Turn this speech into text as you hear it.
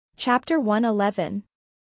Chapter 111.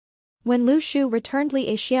 When Lu Shu returned Li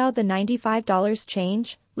Yixiao the $95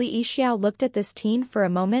 change, Li Yixiao looked at this teen for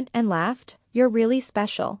a moment and laughed. "You're really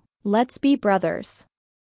special. Let's be brothers."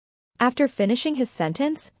 After finishing his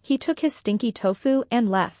sentence, he took his stinky tofu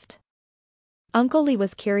and left. Uncle Li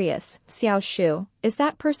was curious. "Xiao Shu, is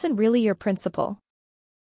that person really your principal?"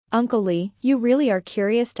 "Uncle Li, you really are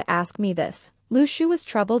curious to ask me this." Lu Shu was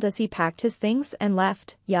troubled as he packed his things and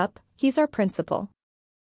left. "Yup, he's our principal."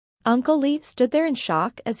 Uncle Li stood there in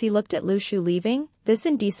shock as he looked at Lu Shu leaving. This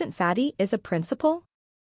indecent fatty is a principal?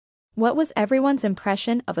 What was everyone's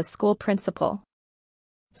impression of a school principal?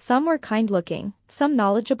 Some were kind-looking, some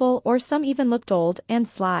knowledgeable, or some even looked old and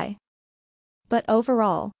sly. But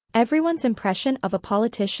overall, everyone's impression of a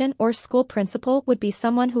politician or school principal would be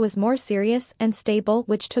someone who was more serious and stable,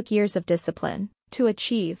 which took years of discipline to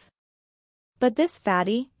achieve. But this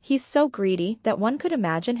fatty, he's so greedy that one could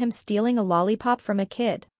imagine him stealing a lollipop from a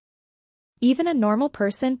kid. Even a normal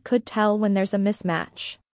person could tell when there's a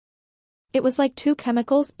mismatch. It was like two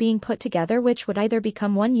chemicals being put together, which would either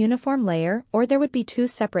become one uniform layer or there would be two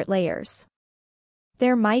separate layers.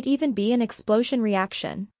 There might even be an explosion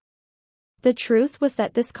reaction. The truth was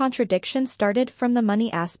that this contradiction started from the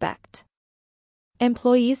money aspect.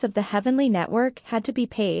 Employees of the Heavenly Network had to be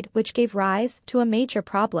paid, which gave rise to a major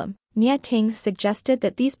problem. Nie Ting suggested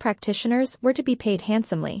that these practitioners were to be paid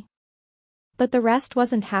handsomely. But the rest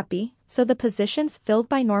wasn't happy, so the positions filled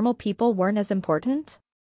by normal people weren't as important.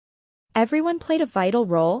 Everyone played a vital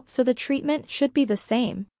role, so the treatment should be the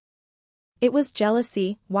same. It was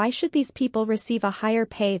jealousy. Why should these people receive a higher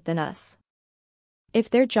pay than us? If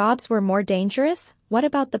their jobs were more dangerous, what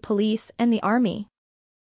about the police and the army?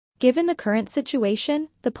 Given the current situation,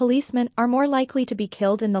 the policemen are more likely to be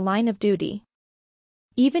killed in the line of duty.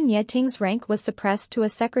 Even Nie Ting's rank was suppressed to a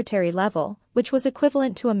secretary level, which was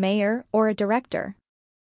equivalent to a mayor or a director.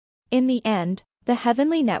 In the end, the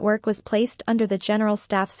Heavenly Network was placed under the General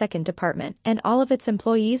Staff's second department, and all of its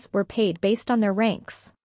employees were paid based on their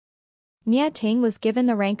ranks. Nie Ting was given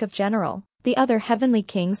the rank of general. The other Heavenly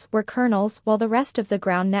Kings were colonels, while the rest of the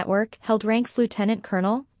ground network held ranks lieutenant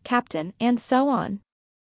colonel, captain, and so on.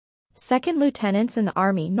 Second lieutenants in the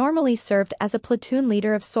army normally served as a platoon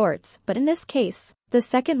leader of sorts, but in this case, the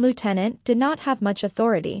second lieutenant did not have much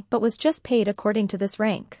authority but was just paid according to this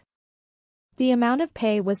rank. The amount of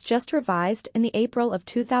pay was just revised in the April of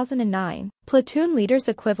 2009. Platoon leaders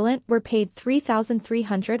equivalent were paid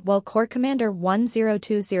 3,300 while Corps Commander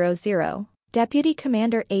 10200, Deputy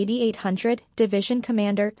Commander 8,800, Division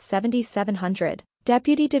Commander 7,700,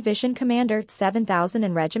 Deputy Division Commander 7,000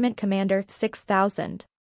 and Regiment Commander 6,000.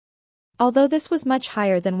 Although this was much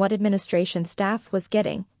higher than what administration staff was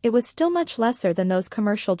getting, it was still much lesser than those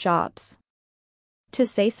commercial jobs. To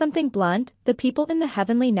say something blunt, the people in the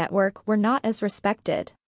Heavenly Network were not as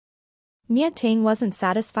respected. Nie Ting wasn't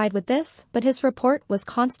satisfied with this, but his report was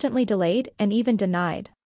constantly delayed and even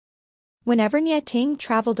denied. Whenever Nie Ting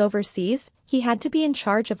traveled overseas, he had to be in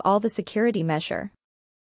charge of all the security measure.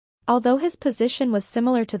 Although his position was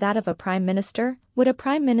similar to that of a prime minister, would a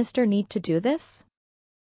prime minister need to do this?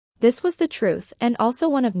 This was the truth and also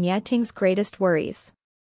one of Nie Ting's greatest worries.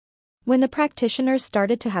 When the practitioners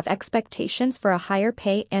started to have expectations for a higher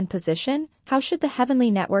pay and position, how should the Heavenly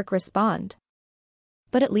Network respond?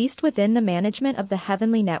 But at least within the management of the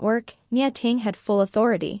Heavenly Network, Nie Ting had full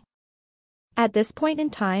authority. At this point in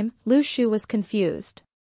time, Lu Shu was confused.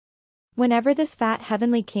 Whenever this fat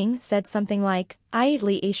Heavenly King said something like, "I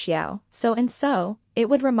Li Yixiao, so and so," it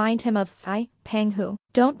would remind him of "I, Pang Hu,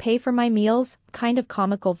 don't pay for my meals," kind of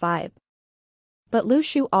comical vibe. But Lu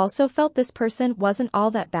Shu also felt this person wasn't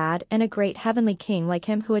all that bad, and a great Heavenly King like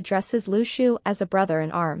him who addresses Lu Shu as a brother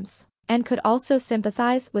in arms, and could also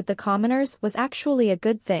sympathize with the commoners was actually a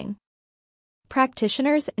good thing.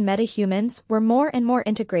 Practitioners and metahumans were more and more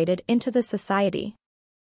integrated into the society.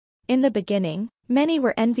 In the beginning, many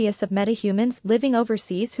were envious of metahumans living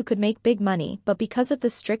overseas who could make big money, but because of the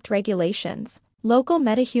strict regulations, local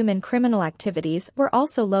metahuman criminal activities were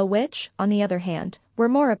also low, which, on the other hand, were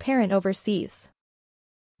more apparent overseas.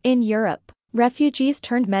 In Europe, refugees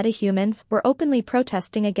turned metahumans were openly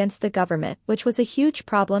protesting against the government, which was a huge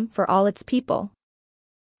problem for all its people.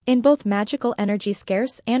 In both magical energy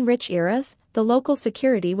scarce and rich eras, the local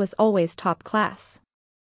security was always top class.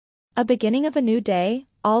 A beginning of a new day,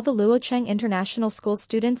 all the Luocheng International School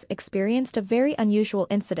students experienced a very unusual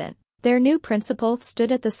incident. Their new principal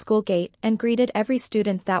stood at the school gate and greeted every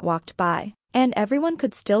student that walked by, and everyone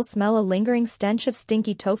could still smell a lingering stench of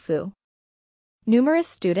stinky tofu. Numerous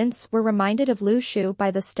students were reminded of Lu Shu by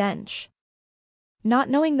the stench. Not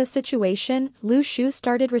knowing the situation, Lu Shu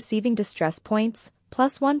started receiving distress points,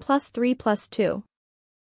 +1 +3 +2.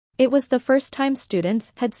 It was the first time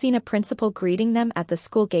students had seen a principal greeting them at the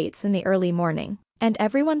school gates in the early morning, and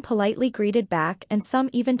everyone politely greeted back and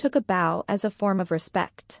some even took a bow as a form of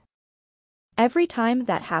respect. Every time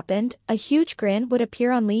that happened, a huge grin would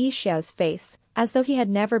appear on Li Yixiao's face, as though he had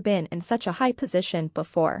never been in such a high position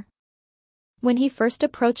before. When he first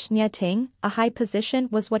approached Nie Ting, a high position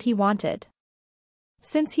was what he wanted.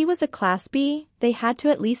 Since he was a Class B, they had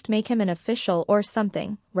to at least make him an official or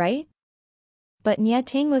something, right? But Nie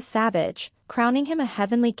Ting was savage, crowning him a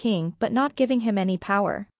heavenly king but not giving him any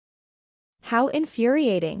power. How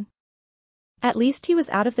infuriating. At least he was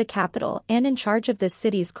out of the capital and in charge of this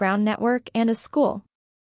city's ground network and a school.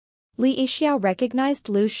 Li Yixiao recognized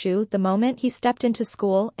Lu Shu the moment he stepped into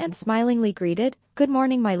school and smilingly greeted, "Good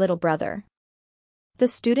morning, my little brother." The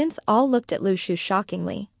students all looked at Lu Shu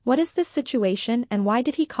shockingly. What is this situation and why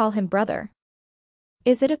did he call him brother?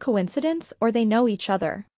 Is it a coincidence or they know each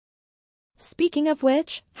other? Speaking of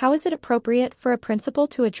which, how is it appropriate for a principal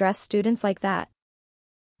to address students like that?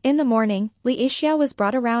 In the morning, Li Yixiao was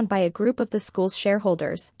brought around by a group of the school's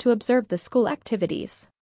shareholders to observe the school activities.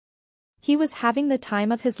 He was having the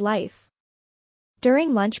time of his life.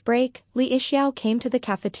 During lunch break, Li Yixiao came to the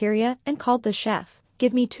cafeteria and called the chef,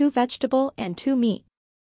 "Give me 2 vegetable and 2 meat."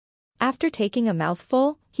 After taking a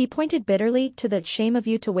mouthful, he pointed bitterly to the "shame of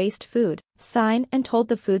you to waste food" sign and told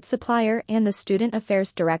the food supplier and the student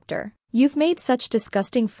affairs director, "You've made such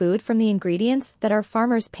disgusting food from the ingredients that our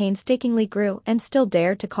farmers painstakingly grew and still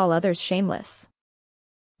dare to call others shameless."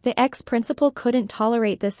 The ex-principal couldn't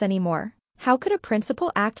tolerate this anymore. How could a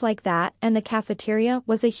principal act like that? And the cafeteria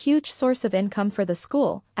was a huge source of income for the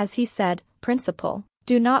school, as he said, "Principal,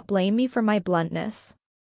 do not blame me for my bluntness."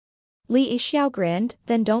 Li Yixiao grinned,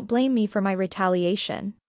 "Then don't blame me for my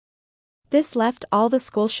retaliation." This left all the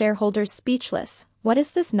school shareholders speechless. What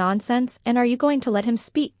is this nonsense, and are you going to let him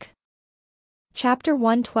speak? Chapter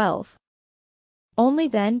 112. Only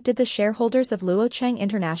then did the shareholders of Luocheng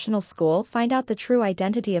International School find out the true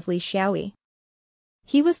identity of Li Xiaoyi.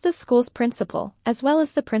 He was the school's principal, as well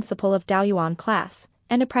as the principal of Daoyuan class,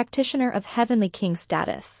 and a practitioner of Heavenly King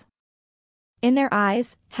status. In their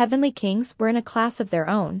eyes, Heavenly Kings were in a class of their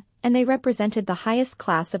own, and they represented the highest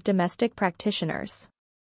class of domestic practitioners.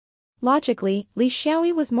 Logically, Li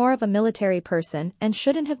Xiaoyi was more of a military person and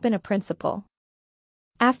shouldn't have been a principal.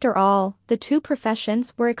 After all, the two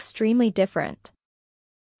professions were extremely different.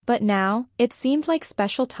 But now, it seemed like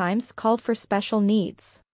special times called for special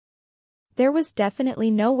needs. There was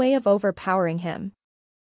definitely no way of overpowering him.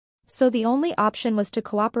 So the only option was to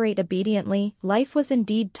cooperate obediently. Life was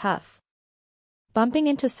indeed tough. Bumping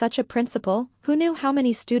into such a principal, who knew how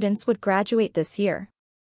many students would graduate this year?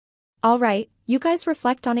 All right, you guys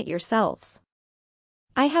reflect on it yourselves.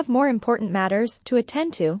 I have more important matters to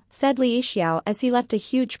attend to, said Li Yixiao as he left a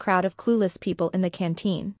huge crowd of clueless people in the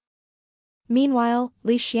canteen. Meanwhile,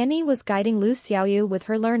 Li Xianyi was guiding Lu Xiaoyu with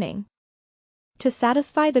her learning. To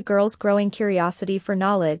satisfy the girl's growing curiosity for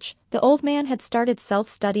knowledge, the old man had started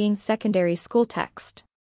self-studying secondary school text.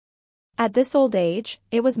 At this old age,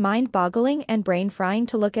 it was mind-boggling and brain-frying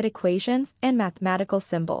to look at equations and mathematical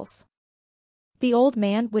symbols. The old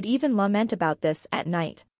man would even lament about this at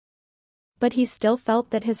night. But he still felt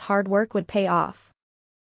that his hard work would pay off.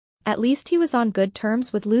 At least he was on good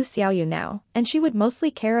terms with Lu Xiaoyu now, and she would mostly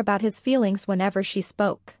care about his feelings whenever she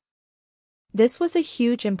spoke. This was a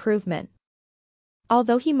huge improvement.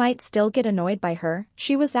 Although he might still get annoyed by her,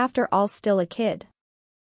 she was after all still a kid.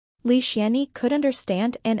 Li Xianyi could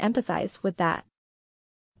understand and empathize with that.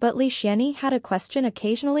 But Li Xianyi had a question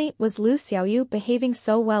occasionally: was Lu Xiaoyu behaving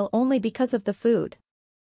so well only because of the food?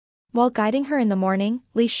 While guiding her in the morning,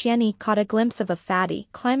 Li Xianyi caught a glimpse of a fatty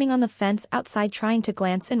climbing on the fence outside trying to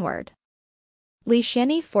glance inward. Li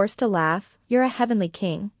Xianyi forced a laugh. "You're a heavenly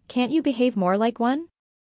king, can't you behave more like one?"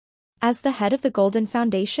 As the head of the Golden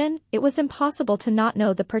Foundation, it was impossible to not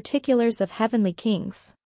know the particulars of heavenly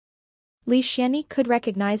kings. Li Xianyi could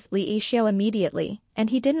recognize Li Yixiao immediately,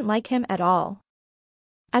 and he didn't like him at all.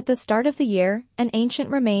 At the start of the year, an ancient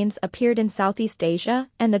remains appeared in Southeast Asia,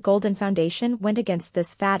 and the Golden Foundation went against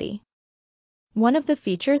this fatty. One of the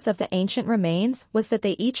features of the ancient remains was that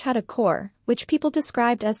they each had a core, which people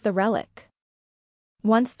described as the relic.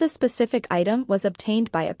 Once the specific item was obtained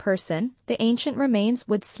by a person, the ancient remains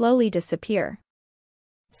would slowly disappear.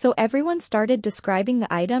 So everyone started describing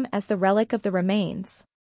the item as the relic of the remains.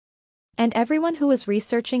 And everyone who was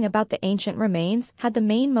researching about the ancient remains had the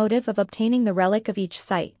main motive of obtaining the relic of each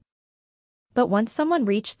site. But once someone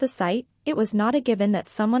reached the site, it was not a given that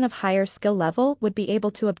someone of higher skill level would be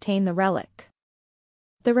able to obtain the relic.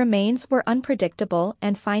 The remains were unpredictable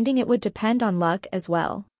and finding it would depend on luck as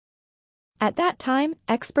well. At that time,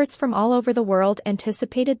 experts from all over the world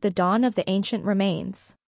anticipated the dawn of the ancient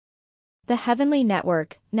remains. The Heavenly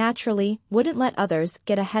Network, naturally, wouldn't let others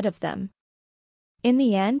get ahead of them. In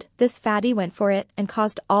the end, this fatty went for it and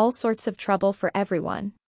caused all sorts of trouble for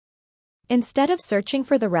everyone. Instead of searching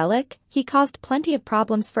for the relic, he caused plenty of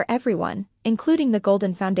problems for everyone, including the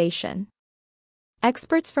Golden Foundation.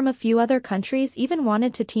 Experts from a few other countries even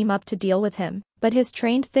wanted to team up to deal with him, but his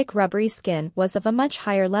trained thick rubbery skin was of a much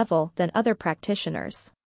higher level than other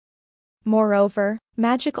practitioners. Moreover,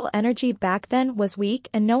 magical energy back then was weak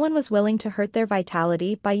and no one was willing to hurt their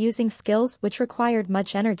vitality by using skills which required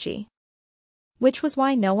much energy. Which was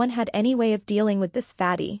why no one had any way of dealing with this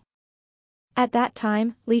fatty. At that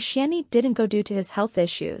time, Li Xianyi didn't go due to his health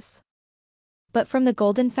issues. But from the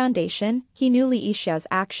Golden Foundation, he knew Li Yixiao's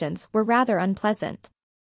actions were rather unpleasant.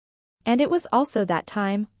 And it was also that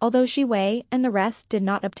time, although Xi Wei and the rest did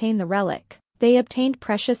not obtain the relic, they obtained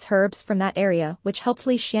precious herbs from that area which helped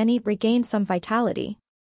Li Xianyi regain some vitality.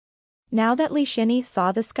 Now that Li Xianyi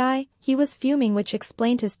saw the sky, he was fuming, which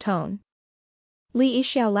explained his tone. Li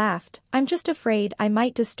Yixiao laughed, "I'm just afraid I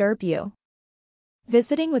might disturb you.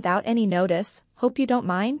 Visiting without any notice, hope you don't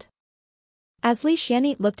mind?" As Li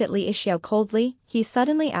Xianyi looked at Li Yixiao coldly, he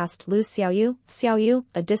suddenly asked Lu Xiaoyu, "Xiaoyu,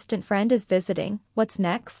 a distant friend is visiting, what's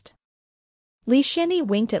next?" Li Xianyi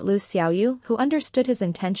winked at Lu Xiaoyu, who understood his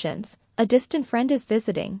intentions. A distant friend is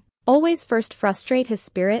visiting. Always first frustrate his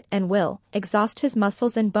spirit and will, exhaust his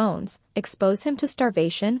muscles and bones, expose him to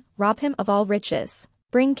starvation, rob him of all riches,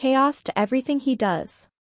 bring chaos to everything he does.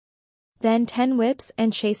 Then 10 whips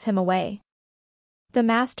and chase him away. The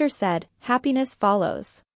master said, "Happiness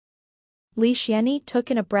follows." Li Xianyi took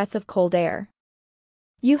in a breath of cold air.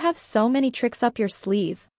 "You have so many tricks up your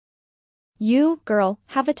sleeve. You, girl,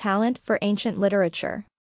 have a talent for ancient literature."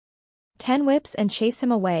 10 whips and chase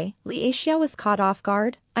him away. Li Yixiao was caught off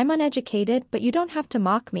guard. "I'm uneducated, but you don't have to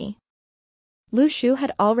mock me." Lu Shu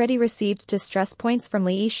had already received distress points from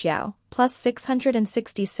Li Yixiao, plus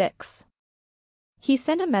 666. He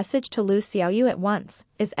sent a message to Lu Xiaoyu at once,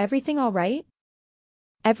 "Is everything alright?"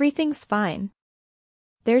 "Everything's fine.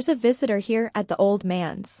 There's a visitor here at the old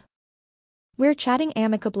man's." "We're chatting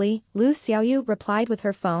amicably," Lu Xiaoyu replied with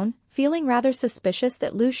her phone, feeling rather suspicious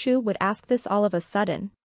that Lu Shu would ask this all of a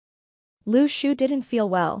sudden. Lu Shu didn't feel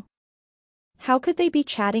well. How could they be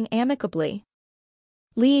chatting amicably?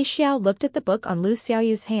 Li Yixiao looked at the book on Lu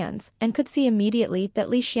Xiaoyu's hands and could see immediately that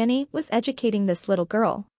Li Xianyi was educating this little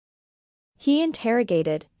girl. He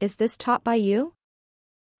interrogated, "Is this taught by you?"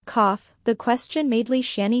 Cough, the question made Li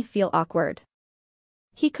Xianyi feel awkward.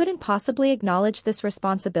 He couldn't possibly acknowledge this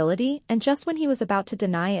responsibility, and just when he was about to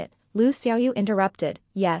deny it, Lu Xiaoyu interrupted,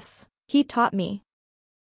 "Yes, he taught me."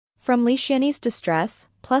 From Li Xianyi's distress,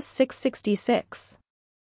 plus 666.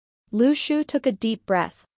 Lu Shu took a deep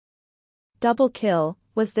breath. Double kill,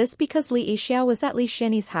 was this because Li Yixiao was at Li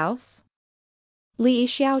Xianyi's house? Li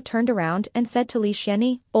Yixiao turned around and said to Li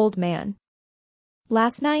Xianyi, "Old man.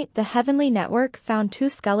 Last night the Heavenly Network found 2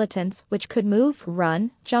 skeletons which could move,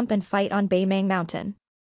 run, jump and fight on Beimang Mountain.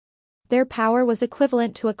 Their power was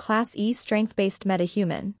equivalent to a Class E strength-based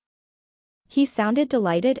metahuman." He sounded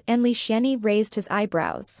delighted and Li Xianyi raised his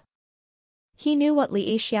eyebrows. He knew what Li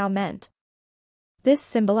Yixiao meant. This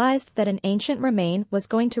symbolized that an ancient remain was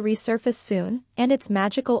going to resurface soon, and its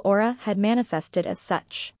magical aura had manifested as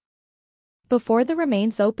such. Before the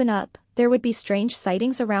remains open up, there would be strange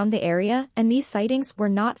sightings around the area, and these sightings were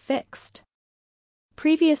not fixed.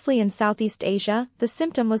 Previously in Southeast Asia, the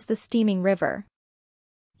symptom was the steaming river.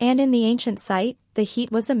 And in the ancient site, the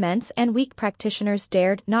heat was immense and weak practitioners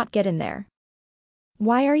dared not get in there.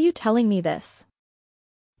 "Why are you telling me this?"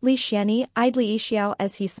 Li Xianyi eyed Li Yixiao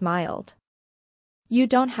as he smiled. "You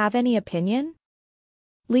don't have any opinion?"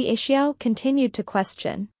 Li Yixiao continued to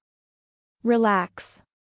question. "Relax.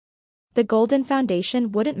 The Golden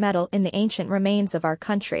Foundation wouldn't meddle in the ancient remains of our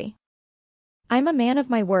country. I'm a man of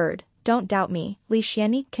my word, don't doubt me." Li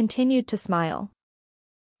Xianyi continued to smile.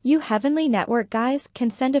 "You Heavenly Network guys can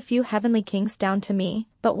send a few Heavenly Kings down to me,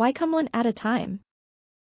 but why come one at a time?"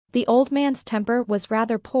 The old man's temper was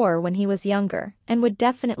rather poor when he was younger, and would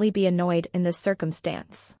definitely be annoyed in this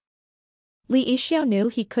circumstance. Li Yixiao knew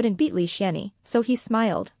he couldn't beat Li Xianyi, so he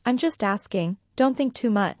smiled, "I'm just asking, don't think too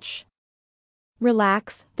much.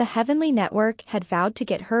 Relax, the Heavenly Network had vowed to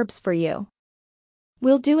get herbs for you.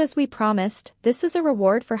 We'll do as we promised, this is a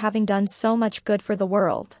reward for having done so much good for the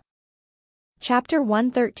world." Chapter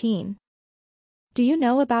 113. Do you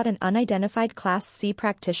know about an unidentified Class C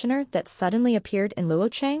practitioner that suddenly appeared in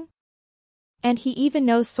Luocheng? And he even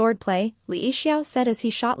knows swordplay, Li Yixiao said as he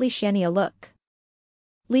shot Li Xianyi a look.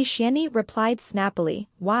 Li Xianyi replied snappily,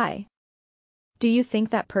 "Why? Do you think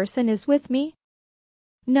that person is with me?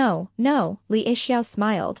 No, no, Li Yixiao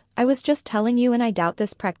smiled, I was just telling you, and I doubt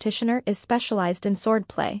this practitioner is specialized in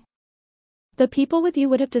swordplay. The people with you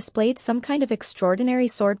would have displayed some kind of extraordinary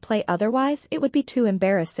swordplay, otherwise it would be too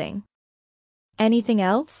embarrassing. Anything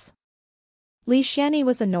else? Li Xianyi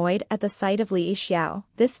was annoyed at the sight of Li Yixiao,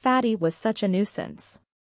 this fatty was such a nuisance.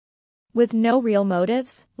 With no real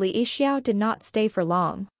motives, Li Yixiao did not stay for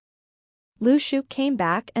long. Lu Shu came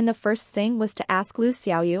back and the first thing was to ask Lu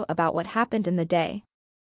Xiaoyu about what happened in the day.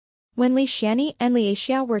 When Li Xianyi and Li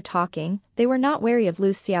Yixiao were talking, they were not wary of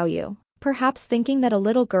Lu Xiaoyu, perhaps thinking that a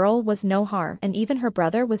little girl was no harm and even her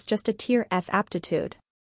brother was just a tier F aptitude.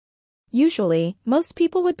 Usually, most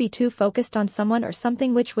people would be too focused on someone or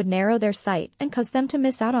something which would narrow their sight and cause them to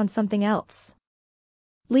miss out on something else.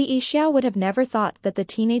 Li Yixiao would have never thought that the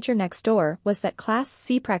teenager next door was that Class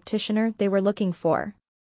C practitioner they were looking for.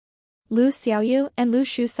 Lu Xiaoyu and Lu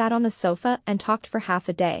Shu sat on the sofa and talked for half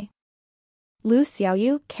a day. Lu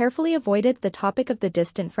Xiaoyu carefully avoided the topic of the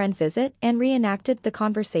distant friend visit and reenacted the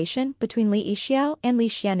conversation between Li Yixiao and Li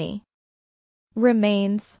Xianyi.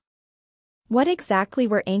 Remains. What exactly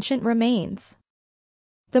were ancient remains?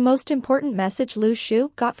 The most important message Lu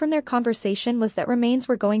Shu got from their conversation was that remains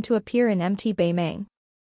were going to appear in MT Beimeng.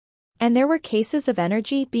 And there were cases of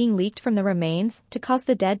energy being leaked from the remains to cause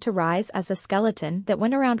the dead to rise as a skeleton that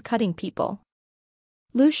went around cutting people.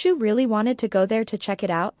 Lu Shu really wanted to go there to check it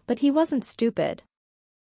out, but he wasn't stupid.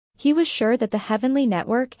 He was sure that the Heavenly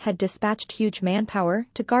Network had dispatched huge manpower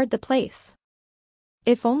to guard the place.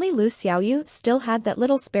 If only Lu Xiaoyu still had that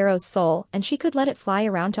little sparrow's soul and she could let it fly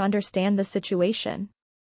around to understand the situation.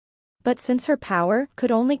 But since her power could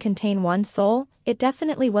only contain one soul, it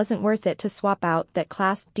definitely wasn't worth it to swap out that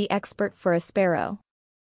Class D expert for a sparrow.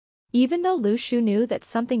 Even though Lu Shu knew that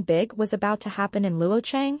something big was about to happen in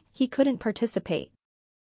Luochang, he couldn't participate.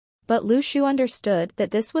 But Lu Shu understood that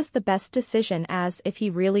this was the best decision, as if he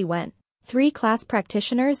really went, 3 class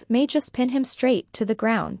practitioners may just pin him straight to the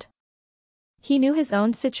ground. He knew his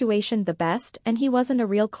own situation the best and he wasn't a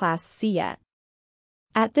real Class C yet.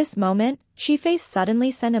 At this moment, Shifei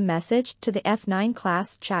suddenly sent a message to the F9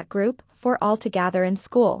 class chat group for all to gather in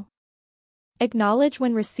school. Acknowledge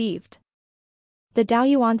when received. The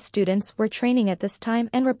Daoyuan students were training at this time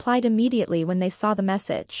and replied immediately when they saw the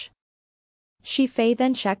message. Shifei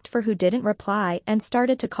then checked for who didn't reply and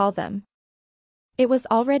started to call them. It was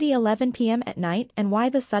already 11 p.m. at night, and why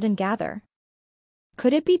the sudden gather?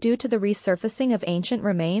 Could it be due to the resurfacing of ancient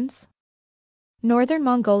remains? Northern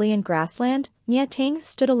Mongolian grassland, Nieting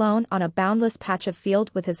stood alone on a boundless patch of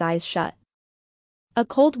field with his eyes shut. A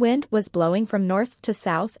cold wind was blowing from north to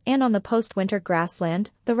south, and on the post-winter grassland,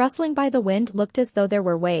 the rustling by the wind looked as though there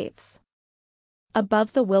were waves.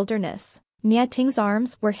 Above the wilderness, Nieting's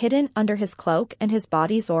arms were hidden under his cloak and his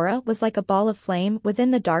body's aura was like a ball of flame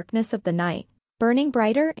within the darkness of the night, burning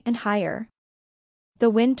brighter and higher. The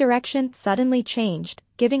wind direction suddenly changed,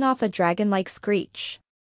 giving off a dragon-like screech.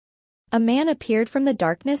 A man appeared from the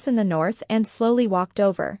darkness in the north and slowly walked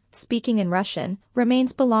over, speaking in Russian.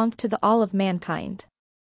 Remains belonged to the all of mankind.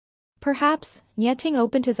 Perhaps, Nieting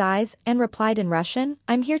opened his eyes and replied in Russian,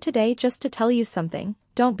 I'm here today just to tell you something,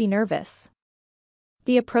 don't be nervous.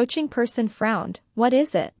 The approaching person frowned, what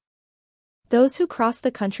is it? Those who cross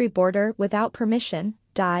the country border without permission,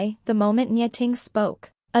 die. The moment Nieting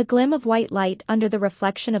spoke, a gleam of white light under the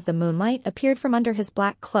reflection of the moonlight appeared from under his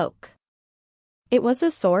black cloak. It was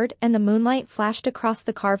a sword and the moonlight flashed across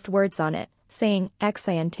the carved words on it, saying,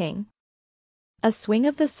 Xianting. A swing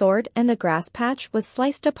of the sword and the grass patch was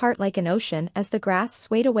sliced apart like an ocean as the grass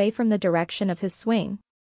swayed away from the direction of his swing.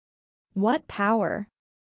 What power!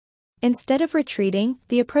 Instead of retreating,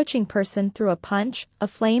 the approaching person threw a punch, a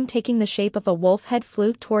flame taking the shape of a wolf head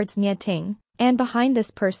flew towards Nieting, and behind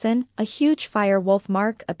this person, a huge fire wolf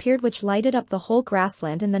mark appeared which lighted up the whole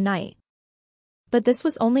grassland in the night. But this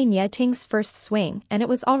was only Nieting's first swing and it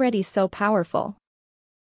was already so powerful.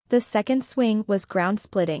 The second swing was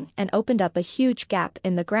ground-splitting and opened up a huge gap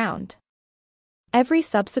in the ground. Every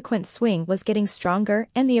subsequent swing was getting stronger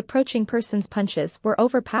and the approaching person's punches were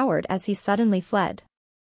overpowered as he suddenly fled.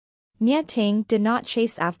 Nieting did not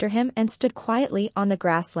chase after him and stood quietly on the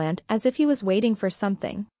grassland as if he was waiting for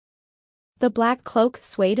something. The black cloak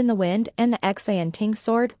swayed in the wind and the Xianting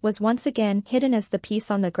sword was once again hidden as the peace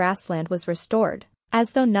on the grassland was restored,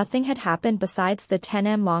 as though nothing had happened besides the 10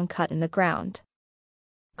 m long cut in the ground.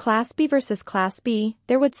 Class B versus Class B,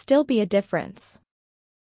 there would still be a difference.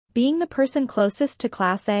 Being the person closest to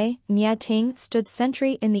Class A, Nieting stood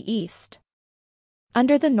sentry in the east.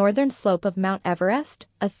 Under the northern slope of Mount Everest,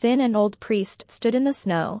 a thin and old priest stood in the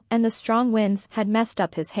snow and the strong winds had messed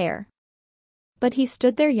up his hair. But he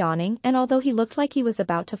stood there yawning, and although he looked like he was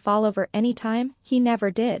about to fall over any time, he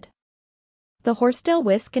never did. The horsetail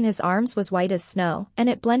whisk in his arms was white as snow, and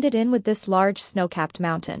it blended in with this large snow-capped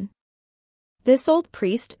mountain. This old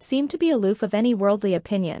priest seemed to be aloof of any worldly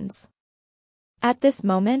opinions. At this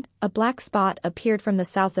moment, a black spot appeared from the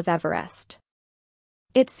south of Everest.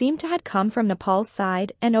 It seemed to had come from Nepal's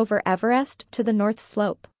side and over Everest to the north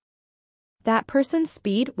slope. That person's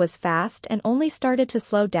speed was fast and only started to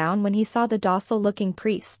slow down when he saw the docile-looking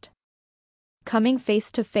priest. Coming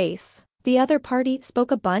face to face, the other party spoke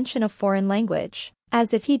a bunch in a foreign language,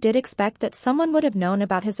 as if he did expect that someone would have known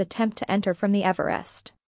about his attempt to enter from the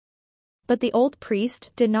Everest. But the old priest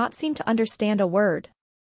did not seem to understand a word.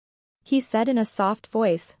 He said in a soft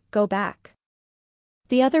voice, "Go back."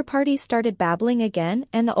 The other party started babbling again,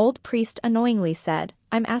 and the old priest annoyingly said,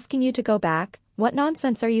 "I'm asking you to go back, what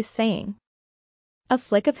nonsense are you saying?" A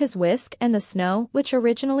flick of his whisk and the snow which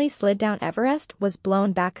originally slid down Everest was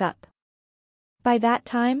blown back up. By that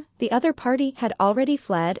time, the other party had already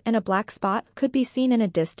fled and a black spot could be seen in a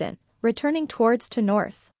distance, returning towards to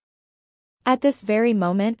north. At this very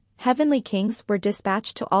moment, heavenly kings were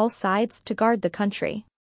dispatched to all sides to guard the country.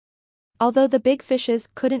 Although the big fishes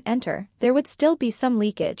couldn't enter, there would still be some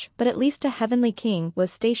leakage, but at least a heavenly king was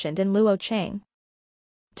stationed in Luocheng.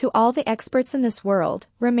 To all the experts in this world,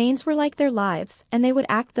 remains were like their lives, and they would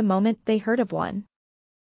act the moment they heard of one.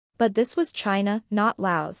 But this was China, not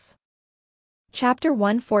Laos. Chapter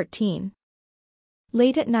 114.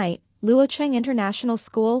 Late at night, Luocheng International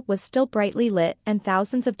School was still brightly lit and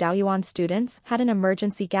thousands of Daoyuan students had an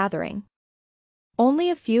emergency gathering. Only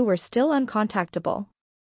a few were still uncontactable.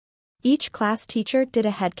 Each class teacher did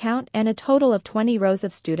a head count and a total of 20 rows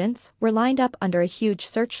of students were lined up under a huge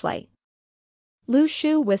searchlight. Lu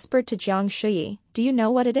Shu whispered to Jiang Shuyi, "Do you know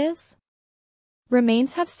what it is?"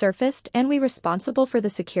 "Remains have surfaced and we responsible for the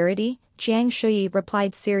security," Jiang Shuyi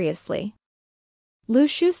replied seriously. Lu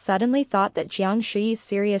Shu suddenly thought that Jiang Shuyi's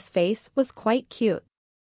serious face was quite cute.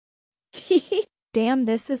 "Damn,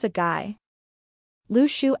 this is a guy." Lu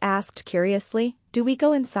Shu asked curiously, "Do we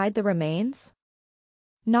go inside the remains?"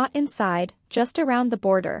 "Not inside, just around the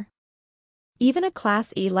border. Even a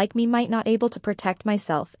Class E like me might not able to protect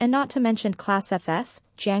myself and not to mention Class FS,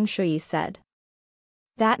 Jiang Shuyi said.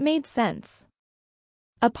 That made sense.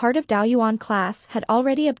 A part of Daoyuan class had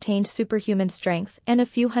already obtained superhuman strength and a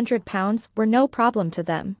few hundred pounds were no problem to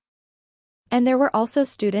them. And there were also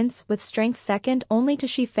students with strength second only to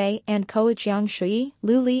Shifei and Ko Jiang Shuyi,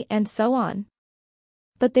 Lu Li and so on.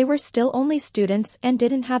 But they were still only students and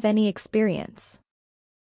didn't have any experience.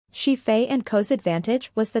 Shifei and Ko's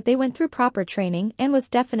advantage was that they went through proper training and was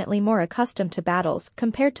definitely more accustomed to battles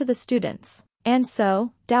compared to the students. And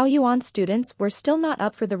so, Daoyuan students were still not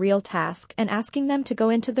up for the real task and asking them to go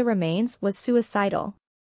into the remains was suicidal.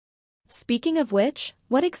 Speaking of which,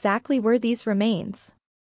 what exactly were these remains?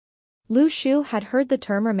 Lu Shu had heard the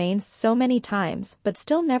term remains so many times but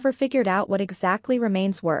still never figured out what exactly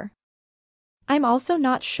remains were. I'm also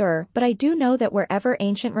not sure, but I do know that wherever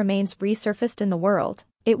ancient remains resurfaced in the world,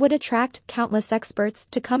 it would attract countless experts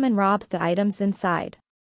to come and rob the items inside.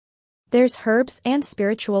 There's herbs and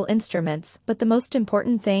spiritual instruments, but the most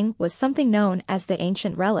important thing was something known as the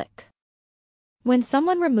ancient relic. When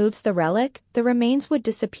someone removes the relic, the remains would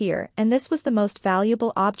disappear, and this was the most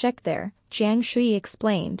valuable object there, Jiang Shuyi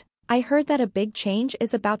explained. I heard that a big change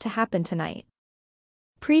is about to happen tonight.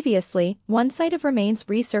 Previously, one site of remains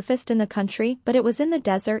resurfaced in the country, but it was in the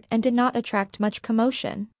desert and did not attract much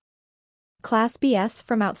commotion. Class BS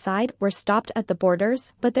from outside were stopped at the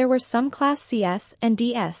borders, but there were some Class CS and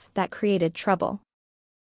DS that created trouble.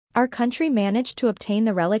 Our country managed to obtain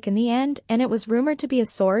the relic in the end, and it was rumored to be a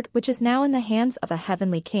sword which is now in the hands of a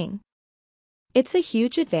heavenly king. It's a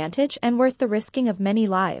huge advantage and worth the risking of many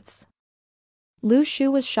lives. Lu Shu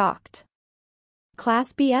was shocked.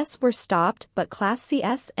 Class BS were stopped, but Class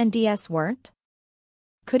CS and DS weren't?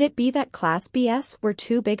 Could it be that Class BS were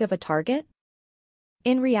too big of a target?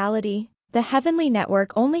 In reality, the Heavenly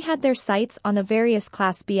Network only had their sights on the various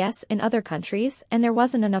Class BS in other countries and there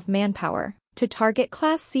wasn't enough manpower to target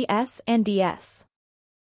Class CS and DS.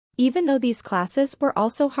 Even though these classes were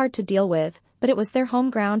also hard to deal with, but it was their home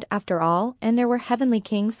ground after all and there were Heavenly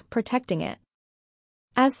Kings protecting it.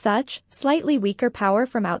 As such, slightly weaker power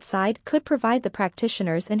from outside could provide the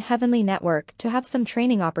practitioners in Heavenly Network to have some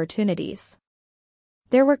training opportunities.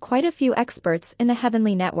 There were quite a few experts in the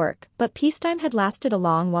Heavenly Network, but peacetime had lasted a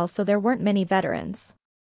long while so there weren't many veterans.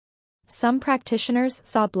 Some practitioners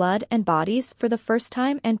saw blood and bodies for the first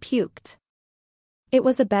time and puked. It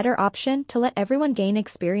was a better option to let everyone gain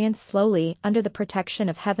experience slowly under the protection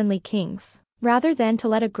of Heavenly Kings, rather than to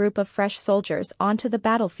let a group of fresh soldiers onto the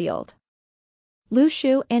battlefield. Lu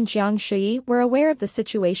Shu and Jiang Shui were aware of the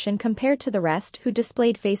situation compared to the rest, who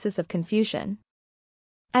displayed faces of confusion.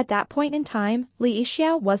 At that point in time, Li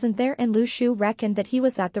Yixiao wasn't there and Lu Shu reckoned that he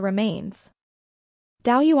was at the remains.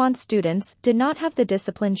 Daoyuan students did not have the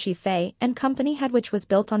discipline Shi Fei and company had, which was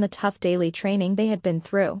built on the tough daily training they had been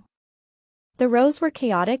through. The rows were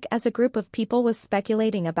chaotic as a group of people was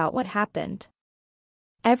speculating about what happened.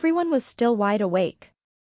 Everyone was still wide awake.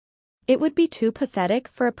 It would be too pathetic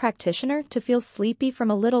for a practitioner to feel sleepy from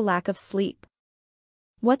a little lack of sleep.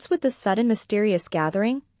 What's with this sudden mysterious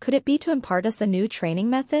gathering? Could it be to impart us a new training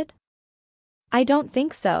method? I don't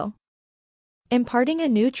think so. Imparting a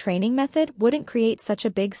new training method wouldn't create such a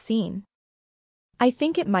big scene. I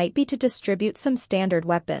think it might be to distribute some standard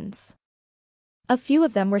weapons. A few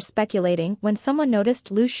of them were speculating when someone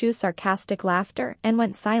noticed Lu Shu's sarcastic laughter and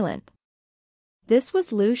went silent. This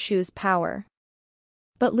was Lu Shu's power.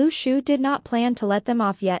 But Lu Shu did not plan to let them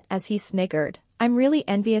off yet as he sniggered, "I'm really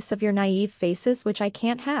envious of your naive faces, which I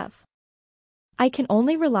can't have. I can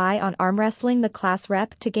only rely on arm wrestling the class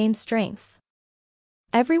rep to gain strength."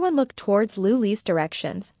 Everyone looked towards Lu Li's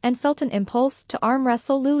directions and felt an impulse to arm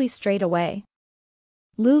wrestle Lu Li straight away.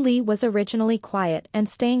 Lu Li was originally quiet and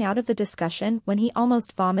staying out of the discussion when he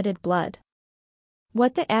almost vomited blood.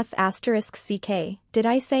 What the f***ck, did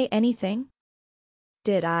I say anything?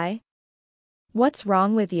 Did I? What's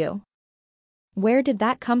wrong with you? Where did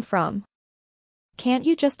that come from? Can't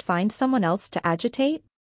you just find someone else to agitate?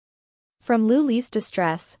 From Lu Li's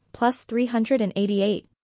distress, plus 388.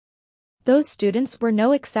 Those students were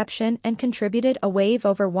no exception and contributed a wave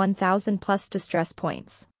over 1,000 plus distress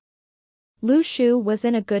points. Lu Shu was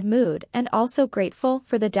in a good mood and also grateful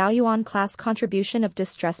for the Daoyuan class contribution of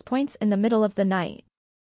distress points in the middle of the night.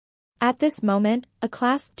 At this moment, a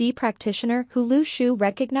Class D practitioner who Lu Shu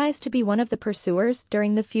recognized to be one of the pursuers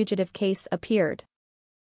during the fugitive case appeared.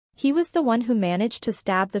 He was the one who managed to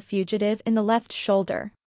stab the fugitive in the left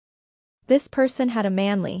shoulder. This person had a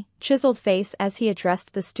manly, chiseled face as he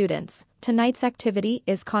addressed the students. Tonight's activity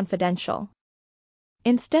is confidential.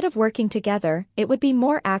 Instead of working together, it would be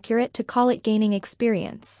more accurate to call it gaining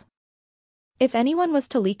experience. If anyone was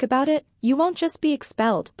to leak about it, you won't just be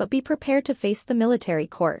expelled but be prepared to face the military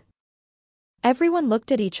court. Everyone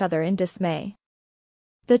looked at each other in dismay.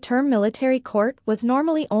 The term military court was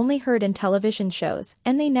normally only heard in television shows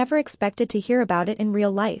and they never expected to hear about it in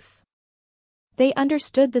real life. They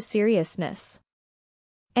understood the seriousness.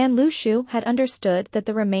 And Lu Shu had understood that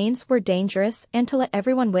the remains were dangerous and to let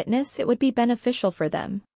everyone witness it would be beneficial for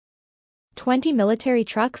them. 20 military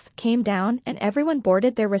trucks came down and everyone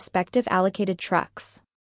boarded their respective allocated trucks.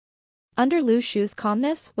 Under Lu Shu's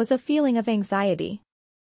calmness was a feeling of anxiety.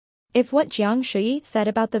 If what Jiang Shui said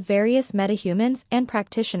about the various metahumans and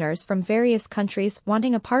practitioners from various countries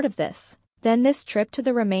wanting a part of this, then this trip to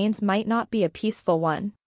the remains might not be a peaceful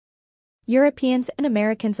one. Europeans and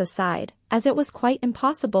Americans aside, as it was quite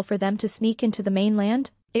impossible for them to sneak into the mainland,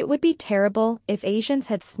 it would be terrible if Asians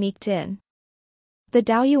had sneaked in. The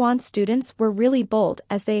Daoyuan students were really bold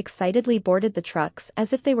as they excitedly boarded the trucks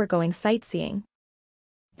as if they were going sightseeing.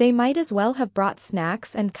 They might as well have brought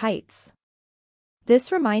snacks and kites.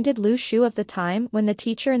 This reminded Lu Shu of the time when the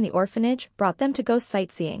teacher in the orphanage brought them to go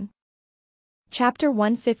sightseeing. Chapter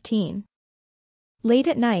 115. Late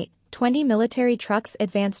at night, 20 military trucks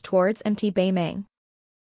advanced towards Mt. Baimeng.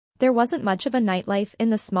 There wasn't much of a nightlife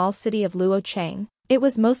in the small city of Luocheng. It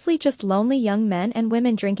was mostly just lonely young men and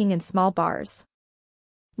women drinking in small bars.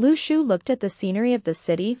 Lu Shu looked at the scenery of the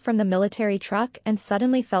city from the military truck and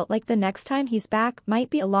suddenly felt like the next time he's back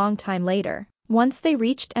might be a long time later. Once they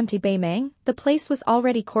reached Mt. Baimeng, the place was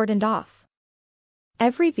already cordoned off.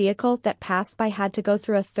 Every vehicle that passed by had to go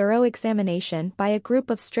through a thorough examination by a group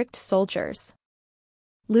of strict soldiers.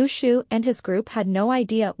 Lu Shu and his group had no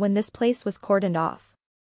idea when this place was cordoned off.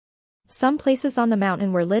 Some places on the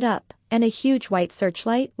mountain were lit up, and a huge white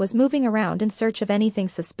searchlight was moving around in search of anything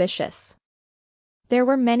suspicious. There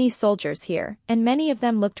were many soldiers here, and many of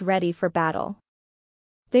them looked ready for battle.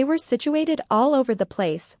 They were situated all over the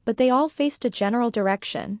place, but they all faced a general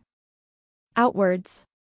direction. Outwards.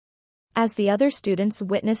 As the other students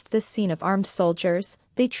witnessed this scene of armed soldiers,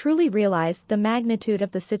 they truly realized the magnitude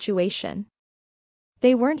of the situation.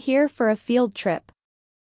 They weren't here for a field trip.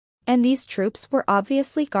 And these troops were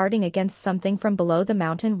obviously guarding against something from below the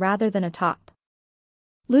mountain rather than atop.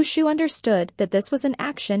 Lu Shu understood that this was an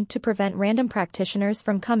action to prevent random practitioners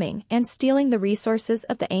from coming and stealing the resources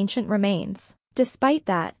of the ancient remains. Despite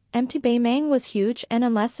that, Mt. Baimeng was huge and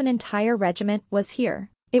unless an entire regiment was here,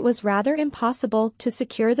 it was rather impossible to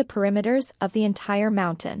secure the perimeters of the entire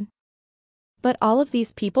mountain. But all of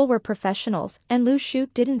these people were professionals and Lu Shu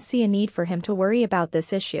didn't see a need for him to worry about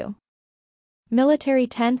this issue. Military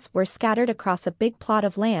tents were scattered across a big plot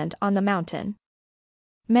of land on the mountain.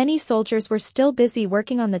 Many soldiers were still busy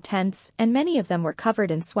working on the tents, and many of them were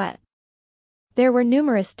covered in sweat. There were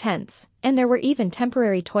numerous tents, and there were even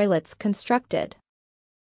temporary toilets constructed.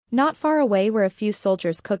 Not far away were a few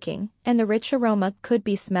soldiers cooking, and the rich aroma could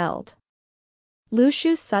be smelled. Lu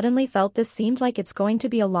Shu suddenly felt this seemed like it's going to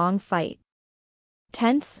be a long fight.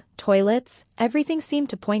 Tents, toilets, everything seemed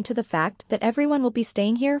to point to the fact that everyone will be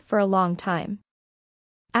staying here for a long time.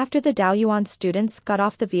 After the Daoyuan students got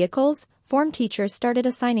off the vehicles, form teachers started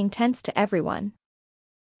assigning tents to everyone.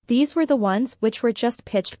 These were the ones which were just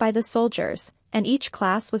pitched by the soldiers, and each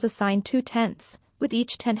class was assigned 2 tents, with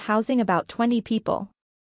each tent housing about 20 people.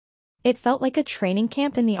 It felt like a training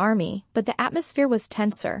camp in the army, but the atmosphere was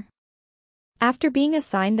tenser. After being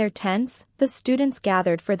assigned their tents, the students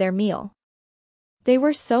gathered for their meal. They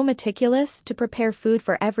were so meticulous to prepare food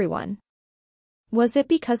for everyone. Was it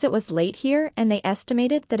because it was late here and they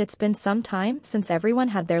estimated that it's been some time since everyone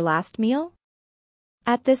had their last meal?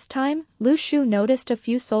 At this time, Lu Shu noticed a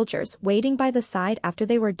few soldiers waiting by the side after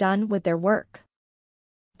they were done with their work.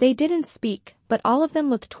 They didn't speak, but all of them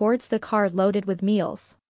looked towards the car loaded with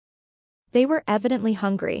meals. They were evidently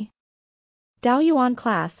hungry. Daoyuan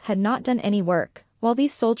class had not done any work, while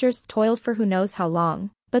these soldiers toiled for who knows how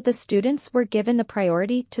long, but the students were given the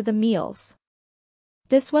priority to the meals.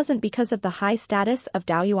 This wasn't because of the high status of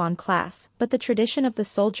Daoyuan class, but the tradition of the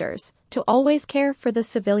soldiers, to always care for the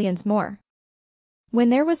civilians more. When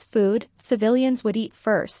there was food, civilians would eat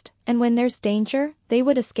first, and when there's danger, they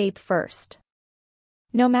would escape first.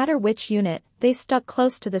 No matter which unit, they stuck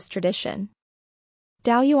close to this tradition.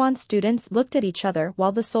 Daoyuan students looked at each other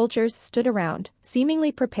while the soldiers stood around,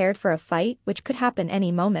 seemingly prepared for a fight which could happen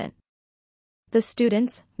any moment. The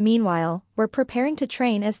students, meanwhile, were preparing to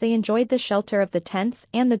train as they enjoyed the shelter of the tents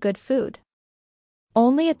and the good food.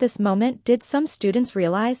 Only at this moment did some students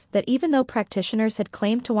realize that even though practitioners had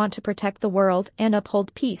claimed to want to protect the world and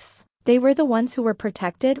uphold peace, they were the ones who were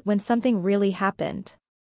protected when something really happened.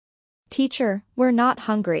 "Teacher, we're not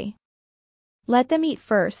hungry." "Let them eat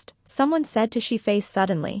first," someone said to Shifei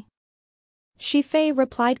suddenly. Shifei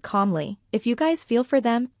replied calmly, "If you guys feel for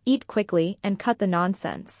them, eat quickly and cut the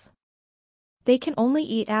nonsense. They can only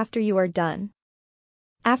eat after you are done."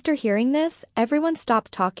 After hearing this, everyone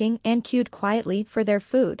stopped talking and queued quietly for their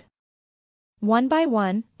food. One by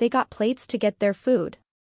one, they got plates to get their food.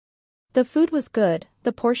 The food was good,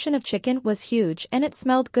 the portion of chicken was huge and it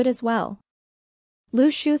smelled good as well.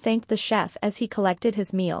 Lu Shu thanked the chef as he collected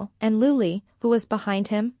his meal, and Lu Li, who was behind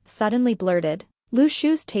him, suddenly blurted, "Lu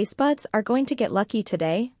Shu's taste buds are going to get lucky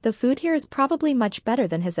today, the food here is probably much better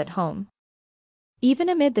than his at home." Even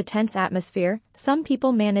amid the tense atmosphere, some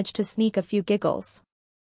people managed to sneak a few giggles.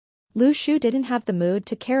 Lu Shu didn't have the mood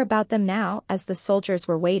to care about them now as the soldiers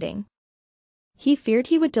were waiting. He feared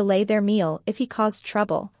he would delay their meal if he caused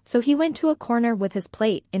trouble, so he went to a corner with his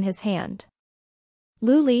plate in his hand.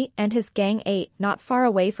 Lu Li and his gang ate not far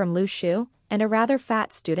away from Lu Shu, and a rather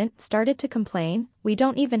fat student started to complain, "We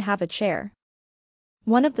don't even have a chair."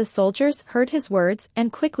 One of the soldiers heard his words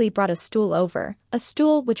and quickly brought a stool over, a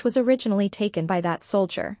stool which was originally taken by that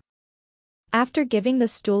soldier. After giving the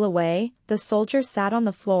stool away, the soldier sat on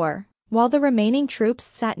the floor, while the remaining troops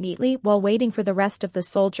sat neatly while waiting for the rest of the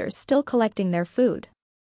soldiers still collecting their food.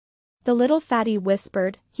 The little fatty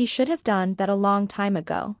whispered, "He should have done that a long time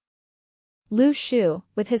ago." Lu Shu,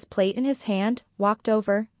 with his plate in his hand, walked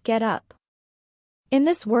over, "Get up. In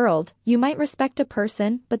this world, you might respect a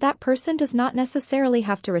person, but that person does not necessarily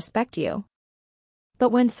have to respect you.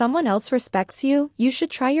 But when someone else respects you, you should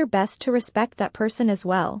try your best to respect that person as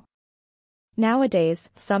well." Nowadays,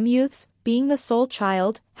 some youths, being the sole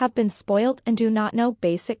child, have been spoiled and do not know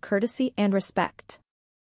basic courtesy and respect.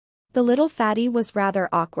 The little fatty was rather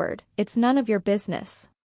awkward, "It's none of your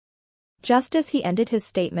business." Just as he ended his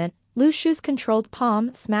statement, Lu Shu's controlled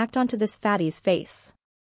palm smacked onto this fatty's face.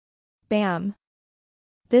 Bam!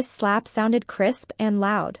 This slap sounded crisp and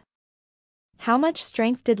loud. How much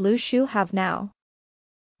strength did Lu Shu have now?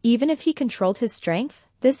 Even if he controlled his strength,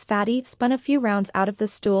 this fatty spun a few rounds out of the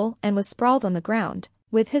stool and was sprawled on the ground,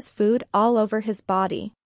 with his food all over his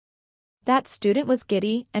body. That student was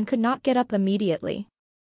giddy and could not get up immediately.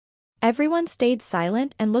 Everyone stayed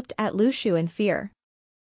silent and looked at Lu Shu in fear.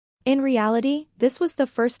 In reality, this was the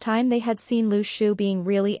first time they had seen Lu Shu being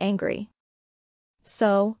really angry.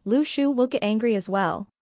 So, Lu Shu will get angry as well.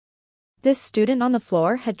 This student on the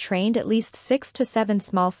floor had trained at least 6 to 7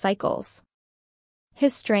 small cycles.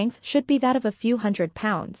 His strength should be that of a few hundred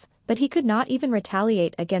pounds, but he could not even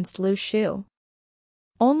retaliate against Lu Shu.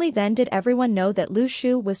 Only then did everyone know that Lu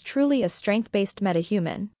Shu was truly a strength-based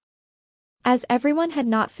metahuman. As everyone had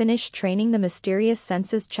not finished training the mysterious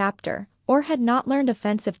senses chapter, or had not learned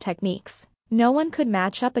offensive techniques, no one could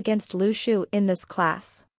match up against Lu Shu in this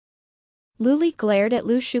class. Lu Li glared at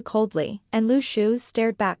Lu Shu coldly, and Lu Shu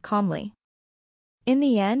stared back calmly. In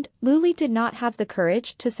the end, Lu Li did not have the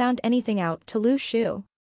courage to sound anything out to Lu Shu.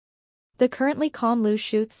 The currently calm Lu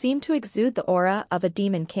Shu seemed to exude the aura of a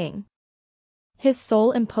demon king. His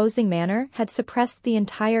soul-imposing manner had suppressed the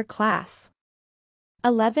entire class.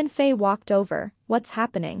 11 Fei walked over. What's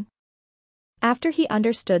happening? After he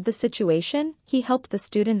understood the situation, he helped the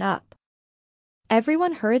student up.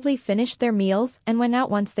 Everyone hurriedly finished their meals and went out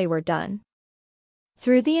once they were done.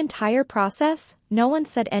 Through the entire process, no one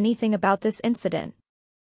said anything about this incident.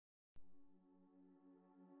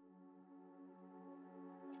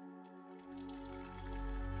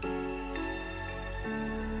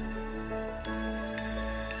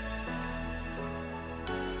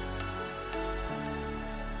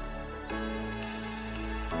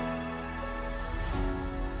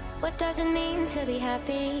 What does it mean to be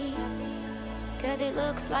happy? 'Cause it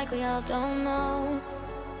looks like we all don't know.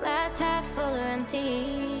 Glass half full or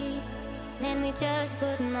empty. Man, we just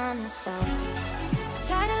putting on a show.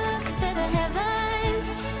 Try to look to the heavens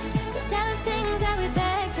to tell us things that we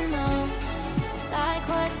beg to know. Like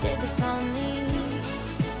what did the song mean?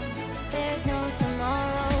 There's no tomorrow.